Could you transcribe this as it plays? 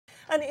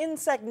An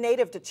insect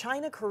native to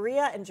China,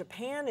 Korea, and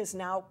Japan is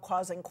now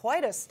causing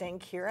quite a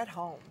stink here at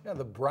home. Now,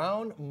 the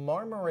brown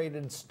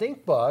marmorated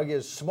stink bug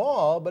is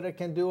small, but it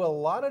can do a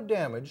lot of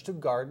damage to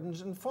gardens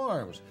and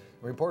farms.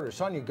 Reporter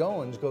Sonia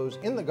Goins goes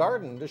in the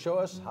garden to show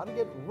us how to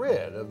get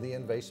rid of the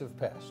invasive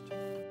pest.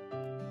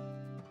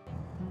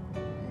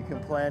 You can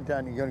plant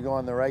on, you're going to go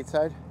on the right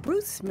side?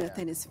 Bruce Smith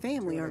and his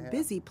family are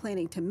busy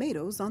planting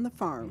tomatoes on the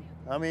farm.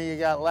 How many you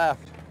got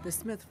left? The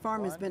Smith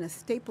farm has been a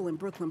staple in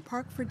Brooklyn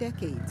Park for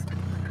decades.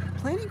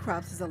 Planting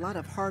crops is a lot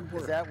of hard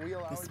work.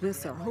 The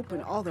Smiths are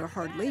hoping all their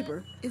hard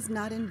labor is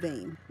not in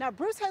vain. Now,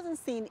 Bruce hasn't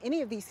seen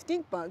any of these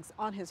stink bugs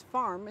on his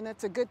farm, and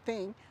that's a good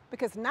thing,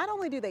 because not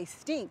only do they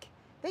stink,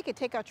 they could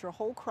take out your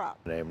whole crop.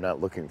 I am not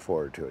looking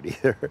forward to it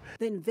either.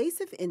 The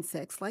invasive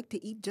insects like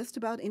to eat just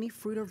about any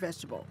fruit or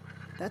vegetable.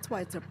 That's why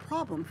it's a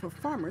problem for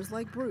farmers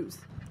like Bruce.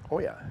 Oh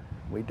yeah,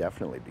 we'd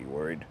definitely be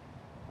worried.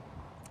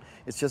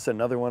 It's just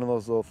another one of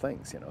those little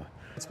things, you know.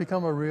 It's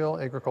become a real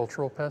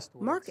agricultural pest.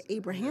 Mark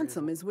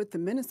Abrahamson is with the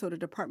Minnesota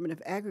Department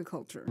of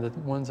Agriculture. The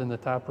ones in the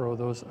top row,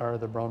 those are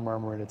the brown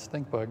marmorated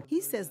stink bug.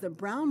 He says the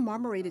brown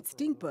marmorated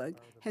stink bug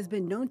has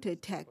been known to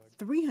attack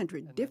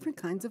 300 different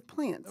kinds of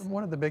plants.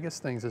 One of the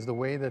biggest things is the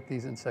way that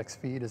these insects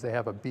feed is they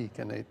have a beak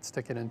and they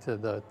stick it into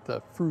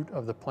the fruit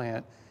of the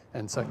plant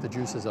and suck the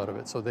juices out of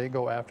it. So they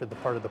go after the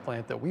part of the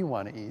plant that we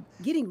want to eat.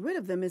 Getting rid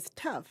of them is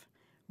tough.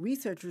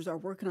 Researchers are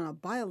working on a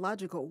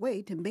biological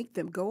way to make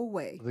them go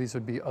away. These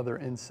would be other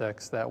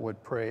insects that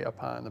would prey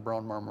upon the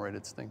brown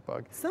marmorated stink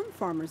bug. Some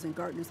farmers and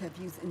gardeners have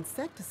used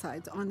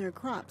insecticides on their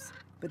crops,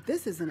 but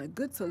this isn't a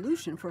good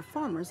solution for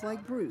farmers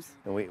like Bruce.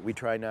 And we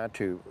try not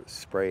to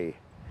spray.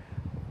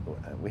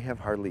 We have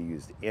hardly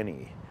used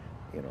any,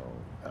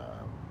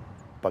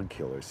 bug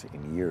killers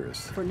in years.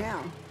 For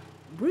now,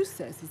 Bruce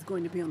says he's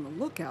going to be on the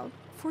lookout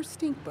for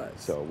stink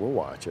bugs. So we'll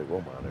watch it,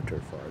 we'll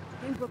monitor for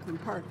it. In Brooklyn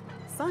Park,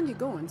 Sonia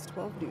Goins,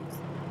 12 News.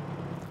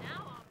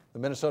 The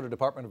Minnesota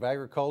Department of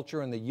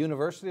Agriculture and the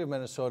University of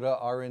Minnesota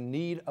are in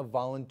need of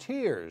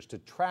volunteers to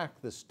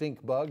track the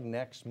stink bug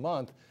next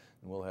month.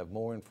 And we'll have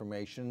more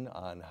information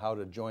on how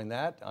to join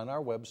that on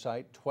our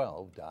website,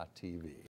 12.tv.